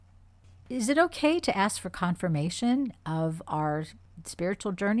Is it okay to ask for confirmation of our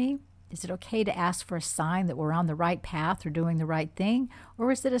spiritual journey? Is it okay to ask for a sign that we're on the right path or doing the right thing? Or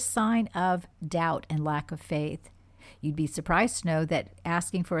is it a sign of doubt and lack of faith? You'd be surprised to know that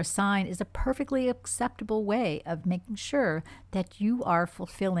asking for a sign is a perfectly acceptable way of making sure that you are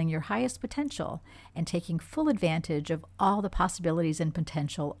fulfilling your highest potential and taking full advantage of all the possibilities and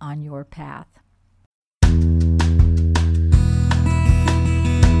potential on your path.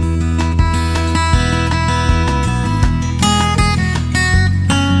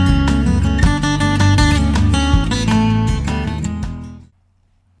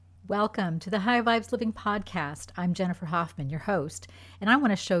 Welcome to the High Vibes Living Podcast. I'm Jennifer Hoffman, your host, and I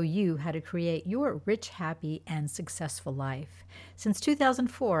want to show you how to create your rich, happy, and successful life. Since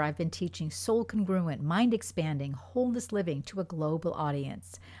 2004, I've been teaching soul-congruent, mind-expanding, wholeness living to a global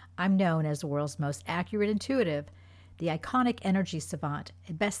audience. I'm known as the world's most accurate intuitive, the iconic energy savant,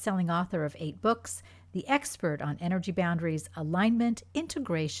 a best-selling author of 8 books, the expert on energy boundaries, alignment,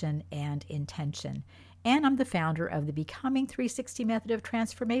 integration, and intention. And I'm the founder of the Becoming 360 Method of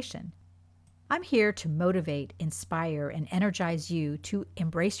Transformation. I'm here to motivate, inspire, and energize you to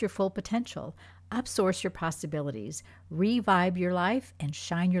embrace your full potential, upsource your possibilities, revive your life, and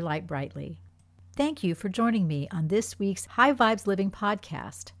shine your light brightly. Thank you for joining me on this week's High Vibes Living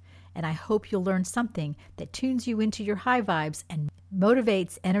Podcast, and I hope you'll learn something that tunes you into your high vibes and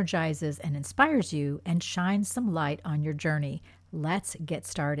motivates, energizes, and inspires you and shines some light on your journey. Let's get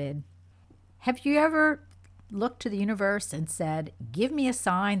started. Have you ever looked to the universe and said, give me a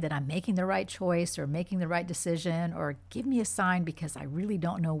sign that I'm making the right choice or making the right decision, or give me a sign because I really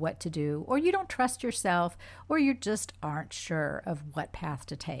don't know what to do, or you don't trust yourself, or you just aren't sure of what path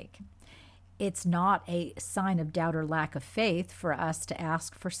to take? It's not a sign of doubt or lack of faith for us to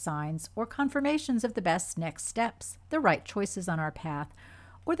ask for signs or confirmations of the best next steps, the right choices on our path,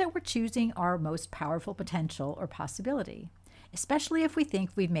 or that we're choosing our most powerful potential or possibility. Especially if we think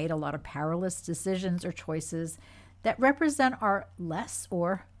we've made a lot of powerless decisions or choices that represent our less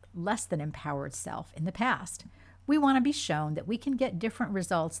than empowered self in the past. We want to be shown that we can get different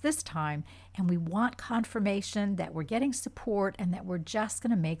results this time, and we want confirmation that we're getting support and that we're just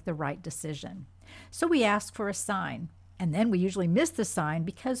going to make the right decision. So we ask for a sign, and then we usually miss the sign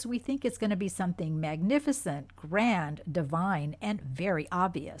because we think it's going to be something magnificent, grand, divine, and very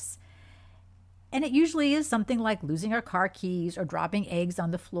obvious. And it usually is something like losing our car keys or dropping eggs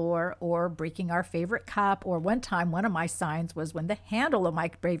on the floor or breaking our favorite cup. Or one time, one of my signs was when the handle of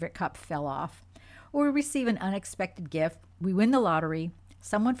my favorite cup fell off. Or we receive an unexpected gift. We win the lottery.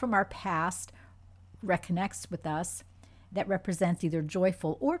 Someone from our past reconnects with us that represents either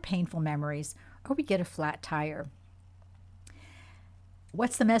joyful or painful memories, or we get a flat tire.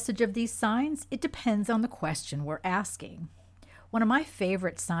 What's the message of these signs? It depends on the question we're asking. One of my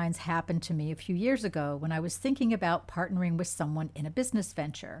favorite signs happened to me a few years ago when I was thinking about partnering with someone in a business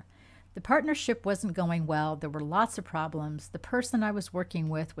venture. The partnership wasn't going well. There were lots of problems. The person I was working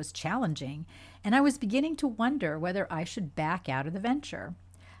with was challenging, and I was beginning to wonder whether I should back out of the venture.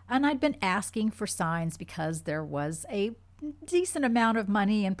 And I'd been asking for signs because there was a decent amount of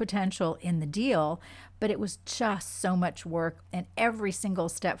money and potential in the deal, but it was just so much work, and every single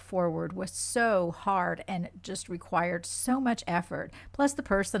step forward was so hard and just required so much effort. Plus, the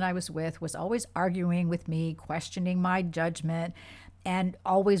person I was with was always arguing with me, questioning my judgment, and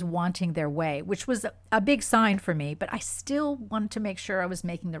always wanting their way, which was a big sign for me, but I still wanted to make sure I was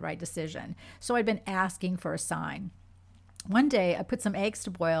making the right decision. So I'd been asking for a sign. One day, I put some eggs to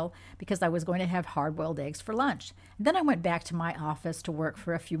boil because I was going to have hard-boiled eggs for lunch. Then I went back to my office to work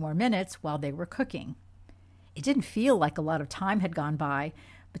for a few more minutes while they were cooking. It didn't feel like a lot of time had gone by,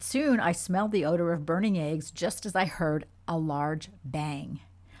 but soon I smelled the odor of burning eggs just as I heard a large bang.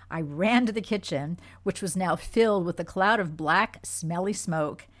 I ran to the kitchen, which was now filled with a cloud of black, smelly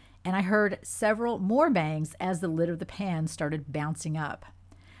smoke, and I heard several more bangs as the lid of the pan started bouncing up.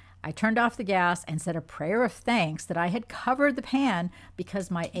 I turned off the gas and said a prayer of thanks that I had covered the pan because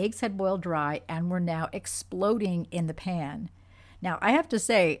my eggs had boiled dry and were now exploding in the pan. Now, I have to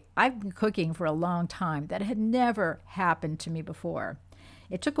say, I've been cooking for a long time. That had never happened to me before.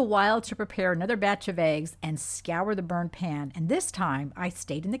 It took a while to prepare another batch of eggs and scour the burned pan, and this time I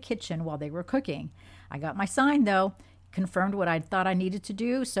stayed in the kitchen while they were cooking. I got my sign, though, confirmed what I thought I needed to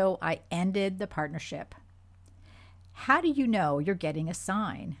do, so I ended the partnership. How do you know you're getting a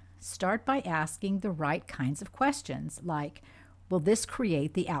sign? Start by asking the right kinds of questions, like, will this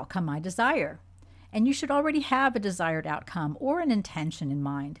create the outcome I desire? And you should already have a desired outcome or an intention in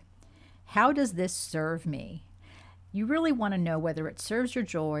mind. How does this serve me? You really want to know whether it serves your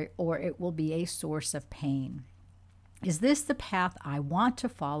joy or it will be a source of pain. Is this the path I want to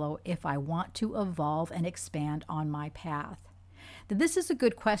follow if I want to evolve and expand on my path? Now, this is a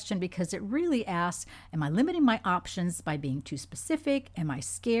good question because it really asks, am I limiting my options by being too specific? Am I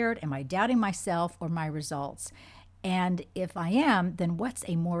scared? Am I doubting myself or my results? And if I am, then what's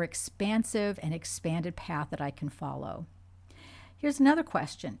a more expansive and expanded path that I can follow? Here's another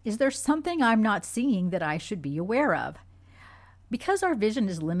question. Is there something I'm not seeing that I should be aware of? Because our vision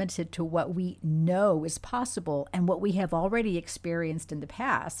is limited to what we know is possible and what we have already experienced in the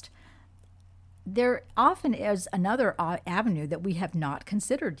past, there often is another avenue that we have not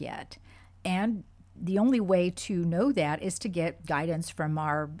considered yet. And the only way to know that is to get guidance from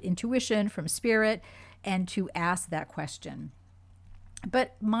our intuition, from spirit, and to ask that question.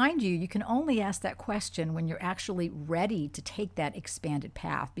 But mind you, you can only ask that question when you're actually ready to take that expanded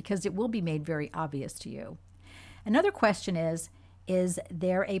path, because it will be made very obvious to you. Another question is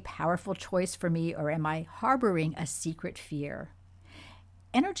there a powerful choice for me, or am I harboring a secret fear?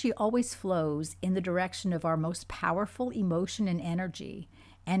 Energy always flows in the direction of our most powerful emotion and energy.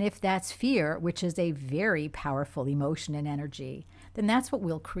 And if that's fear, which is a very powerful emotion and energy, then that's what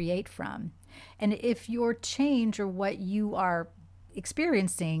we'll create from. And if your change or what you are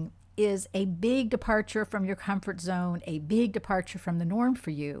experiencing is a big departure from your comfort zone, a big departure from the norm for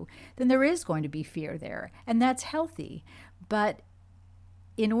you, then there is going to be fear there. And that's healthy. But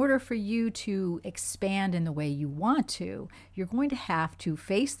in order for you to expand in the way you want to, you're going to have to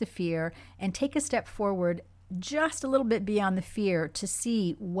face the fear and take a step forward just a little bit beyond the fear to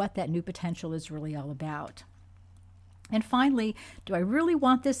see what that new potential is really all about. And finally, do I really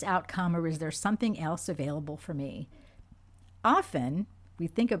want this outcome, or is there something else available for me? Often,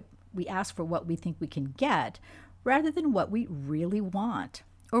 we ask for what we think we can get rather than what we really want.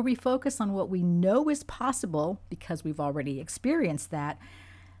 Or we focus on what we know is possible because we've already experienced that,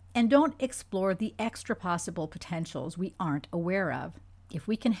 and don't explore the extra possible potentials we aren't aware of. If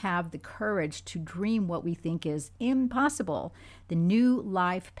we can have the courage to dream what we think is impossible, the new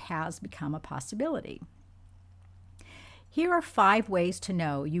life paths become a possibility. Here are 5 ways to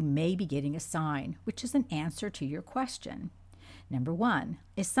know you may be getting a sign, which is an answer to your question. Number 1,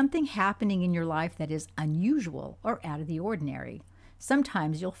 is something happening in your life that is unusual or out of the ordinary?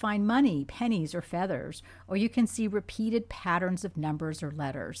 Sometimes you'll find money, pennies, or feathers, or you can see repeated patterns of numbers or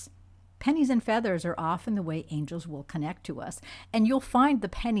letters. Pennies and feathers are often the way angels will connect to us, and you'll find the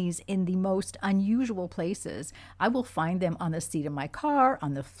pennies in the most unusual places. I will find them on the seat of my car,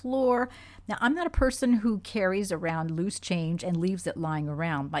 on the floor. Now, I'm not a person who carries around loose change and leaves it lying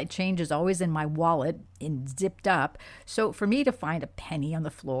around. My change is always in my wallet, zipped up. So for me to find a penny on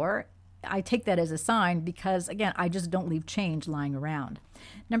the floor, I take that as a sign because, again, I just don't leave change lying around.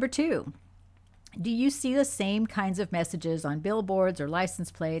 Number 2, do you see the same kinds of messages on billboards or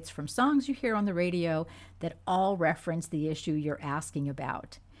license plates from songs you hear on the radio that all reference the issue you're asking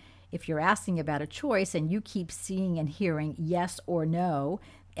about? If you're asking about a choice and you keep seeing and hearing yes or no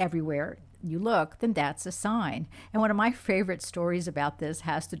everywhere you look, then that's a sign. And one of my favorite stories about this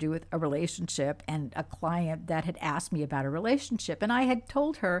has to do with a relationship and a client that had asked me about a relationship. And I had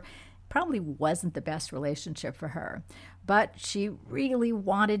told her probably wasn't the best relationship for her, but she really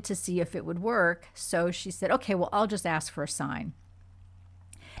wanted to see if it would work. So she said, okay, well, I'll just ask for a sign.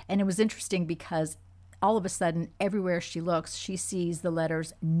 And it was interesting because all of a sudden, everywhere she looks, she sees the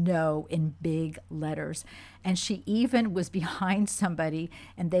letters no in big letters. And she even was behind somebody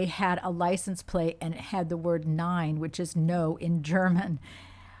and they had a license plate and it had the word 9, which is no in German,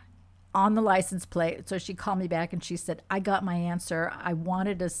 on the license plate. So she called me back and she said, I got my answer. I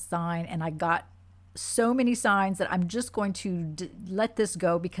wanted a sign and I got so many signs that I'm just going to let this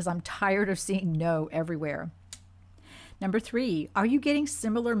go because I'm tired of seeing no everywhere. Number 3, are you getting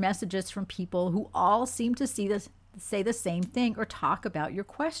similar messages from people who all seem to say the same thing or talk about your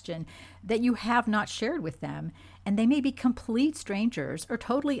question that you have not shared with them, and they may be complete strangers or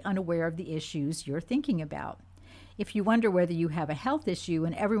totally unaware of the issues you're thinking about? If you wonder whether you have a health issue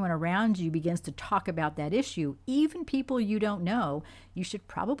and everyone around you begins to talk about that issue, even people you don't know, you should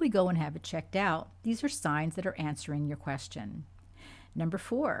probably go and have it checked out. These are signs that are answering your question. Number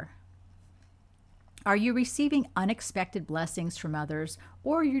 4, are you receiving unexpected blessings from others,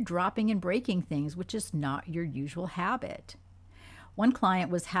 or are you dropping and breaking things, which is not your usual habit? One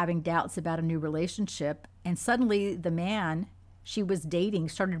client was having doubts about a new relationship, and suddenly the man she was dating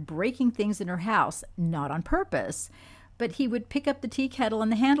started breaking things in her house, not on purpose, but he would pick up the tea kettle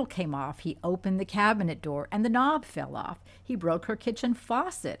and the handle came off. He opened the cabinet door and the knob fell off. He broke her kitchen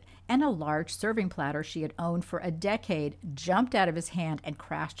faucet, and a large serving platter she had owned for a decade jumped out of his hand and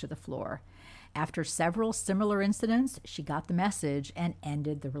crashed to the floor. After several similar incidents, she got the message and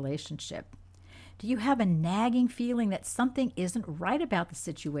ended the relationship. Do you have a nagging feeling that something isn't right about the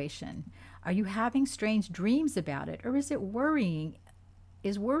situation? Are you having strange dreams about it, or is worrying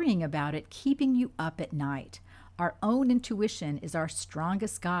about it keeping you up at night? Our own intuition is our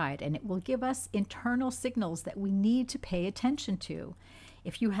strongest guide, and it will give us internal signals that we need to pay attention to.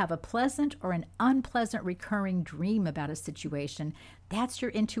 If you have a pleasant or an unpleasant recurring dream about a situation, that's your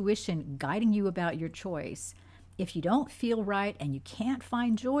intuition guiding you about your choice. If you don't feel right and you can't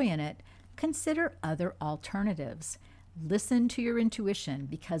find joy in it, consider other alternatives. Listen to your intuition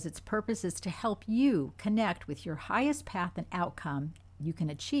because its purpose is to help you connect with your highest path and outcome you can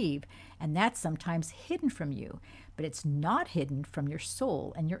achieve, and that's sometimes hidden from you, but it's not hidden from your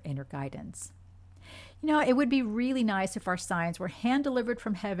soul and your inner guidance. It would be really nice if our signs were hand-delivered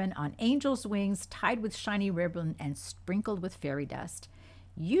from heaven on angels' wings, tied with shiny ribbon and sprinkled with fairy dust.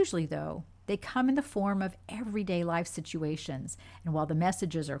 Usually, though, they come in the form of everyday life situations, and while the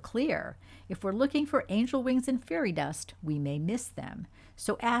messages are clear, if we're looking for angel wings and fairy dust, we may miss them.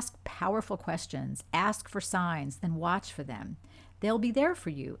 So ask powerful questions, ask for signs, then watch for them. They'll be there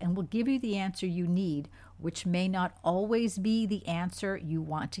for you and will give you the answer you need, which may not always be the answer you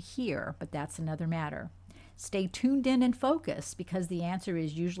want to hear, but that's another matter. Stay tuned in and focused because the answer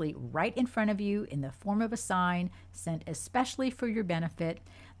is usually right in front of you in the form of a sign sent especially for your benefit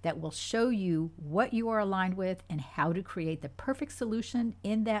that will show you what you are aligned with and how to create the perfect solution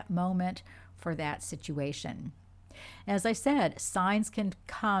in that moment for that situation. As I said, signs can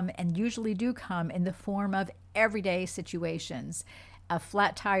come and usually do come in the form of everyday situations. A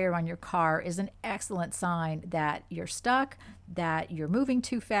flat tire on your car is an excellent sign that you're stuck, that you're moving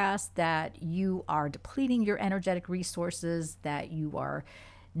too fast, that you are depleting your energetic resources, that you are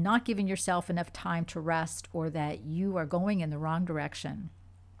not giving yourself enough time to rest, or that you are going in the wrong direction.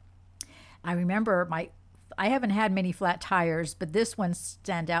 I remember I haven't had many flat tires, but this one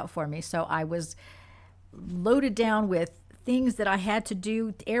stand out for me. So I was loaded down with things that I had to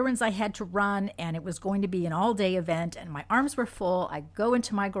do, errands I had to run, and it was going to be an all-day event, and my arms were full. I go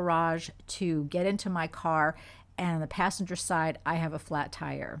into my garage to get into my car, and on the passenger side, I have a flat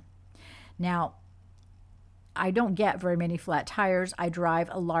tire. Now, I don't get very many flat tires. I drive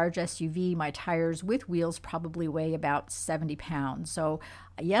a large SUV. My tires with wheels probably weigh about 70 pounds. So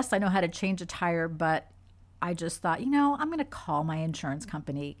yes, I know how to change a tire, but I just thought, I'm going to call my insurance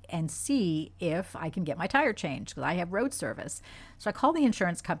company and see if I can get my tire changed because I have road service. So I called the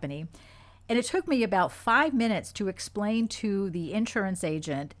insurance company, and it took me about 5 minutes to explain to the insurance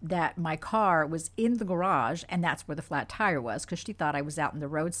agent that my car was in the garage and that's where the flat tire was because she thought I was out in the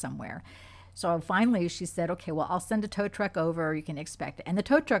road somewhere. So finally she said, okay, well, I'll send a tow truck over. You can expect it. And the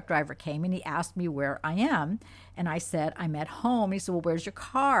tow truck driver came and he asked me where I am. And I said, I'm at home. He said, well, where's your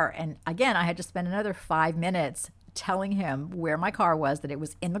car? And again, I had to spend another 5 minutes telling him where my car was, that it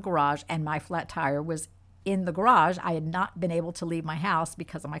was in the garage and my flat tire was in the garage. I had not been able to leave my house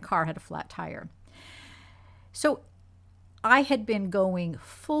because my car had a flat tire. So I had been going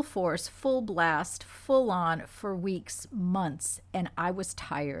full force, full blast, full on for weeks, months, and I was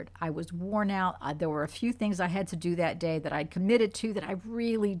tired. I was worn out. There were a few things I had to do that day that I'd committed to that I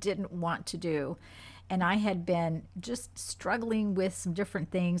really didn't want to do. And I had been just struggling with some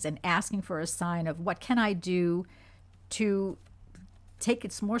different things and asking for a sign of what can I do to take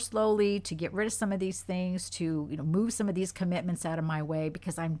it more slowly, to get rid of some of these things, to move some of these commitments out of my way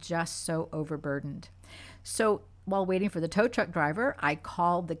because I'm just so overburdened. So while waiting for the tow truck driver, I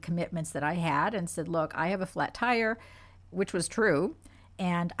called the commitments that I had and said, look, I have a flat tire, which was true,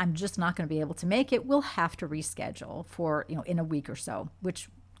 and I'm just not going to be able to make it. We'll have to reschedule for, in a week or so, which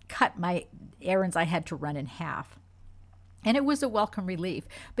cut my errands I had to run in half. And it was a welcome relief.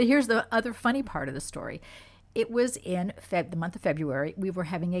 But here's the other funny part of the story. It was in the month of February. We were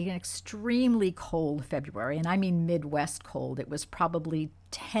having an extremely cold February, and I mean Midwest cold. It was probably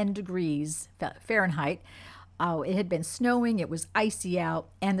 10 degrees Fahrenheit. It had been snowing, it was icy out,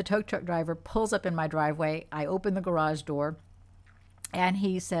 and the tow truck driver pulls up in my driveway. I open the garage door, and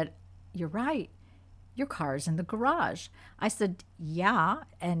he said, you're right, your car's in the garage. I said, yeah,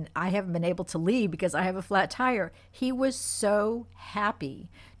 and I haven't been able to leave because I have a flat tire. He was so happy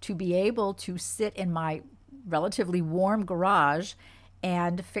to be able to sit in my relatively warm garage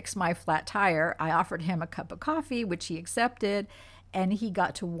and fix my flat tire. I offered him a cup of coffee, which he accepted, and he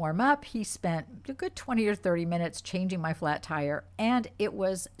got to warm up. He spent a good 20 or 30 minutes changing my flat tire, and it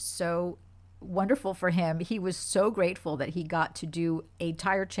was so wonderful for him. He was so grateful that he got to do a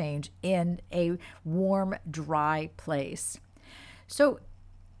tire change in a warm, dry place. So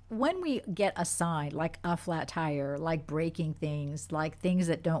when we get a sign like a flat tire, like breaking things, like things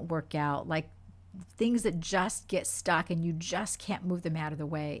that don't work out, like things that just get stuck and you just can't move them out of the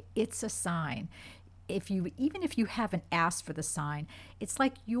way, it's a sign. Even if you haven't asked for the sign, it's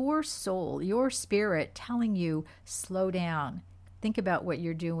like your soul, your spirit telling you, slow down, think about what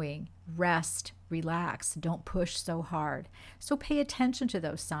you're doing, rest, relax, don't push so hard. So pay attention to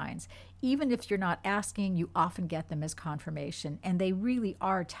those signs. Even if you're not asking, you often get them as confirmation, and they really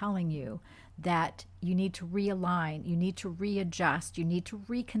are telling you that you need to realign, you need to readjust, you need to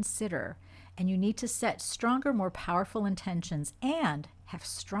reconsider, and you need to set stronger, more powerful intentions and have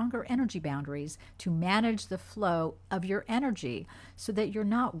stronger energy boundaries to manage the flow of your energy so that you're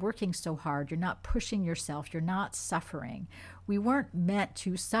not working so hard, you're not pushing yourself, you're not suffering. We weren't meant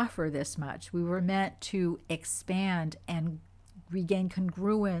to suffer this much. We were meant to expand and regain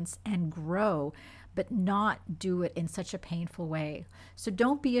congruence and grow, but not do it in such a painful way. So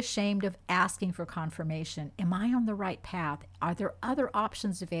don't be ashamed of asking for confirmation. Am I on the right path? Are there other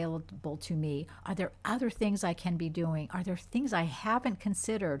options available to me? Are there other things I can be doing? Are there things I haven't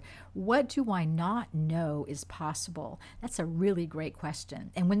considered? What do I not know is possible? That's a really great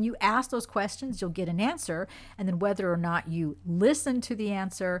question. And when you ask those questions, you'll get an answer. And then whether or not you listen to the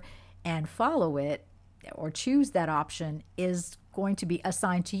answer and follow it or choose that option is going to be a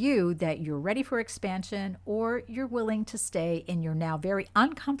sign to you that you're ready for expansion or you're willing to stay in your now very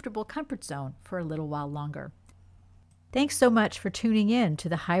uncomfortable comfort zone for a little while longer. Thanks so much for tuning in to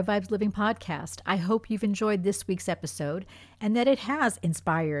the High Vibes Living Podcast. I hope you've enjoyed this week's episode and that it has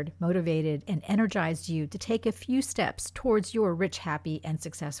inspired, motivated, and energized you to take a few steps towards your rich, happy, and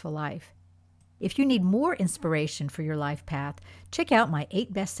successful life. If you need more inspiration for your life path, check out my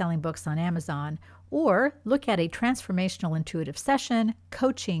 8 best-selling books on Amazon or look at a transformational intuitive session,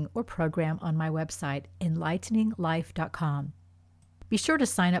 coaching, or program on my website, enlighteninglife.com. Be sure to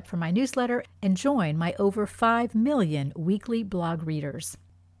sign up for my newsletter and join my over 5 million weekly blog readers.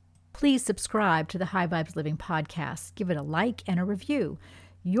 Please subscribe to the High Vibes Living Podcast. Give it a like and a review.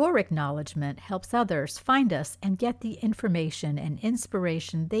 Your acknowledgement helps others find us and get the information and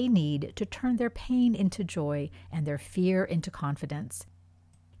inspiration they need to turn their pain into joy and their fear into confidence.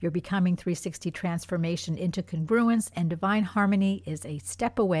 Your Becoming 360 transformation into congruence and divine harmony is a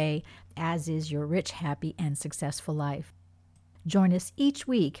step away, as is your rich, happy, and successful life. Join us each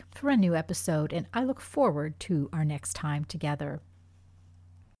week for a new episode, and I look forward to our next time together.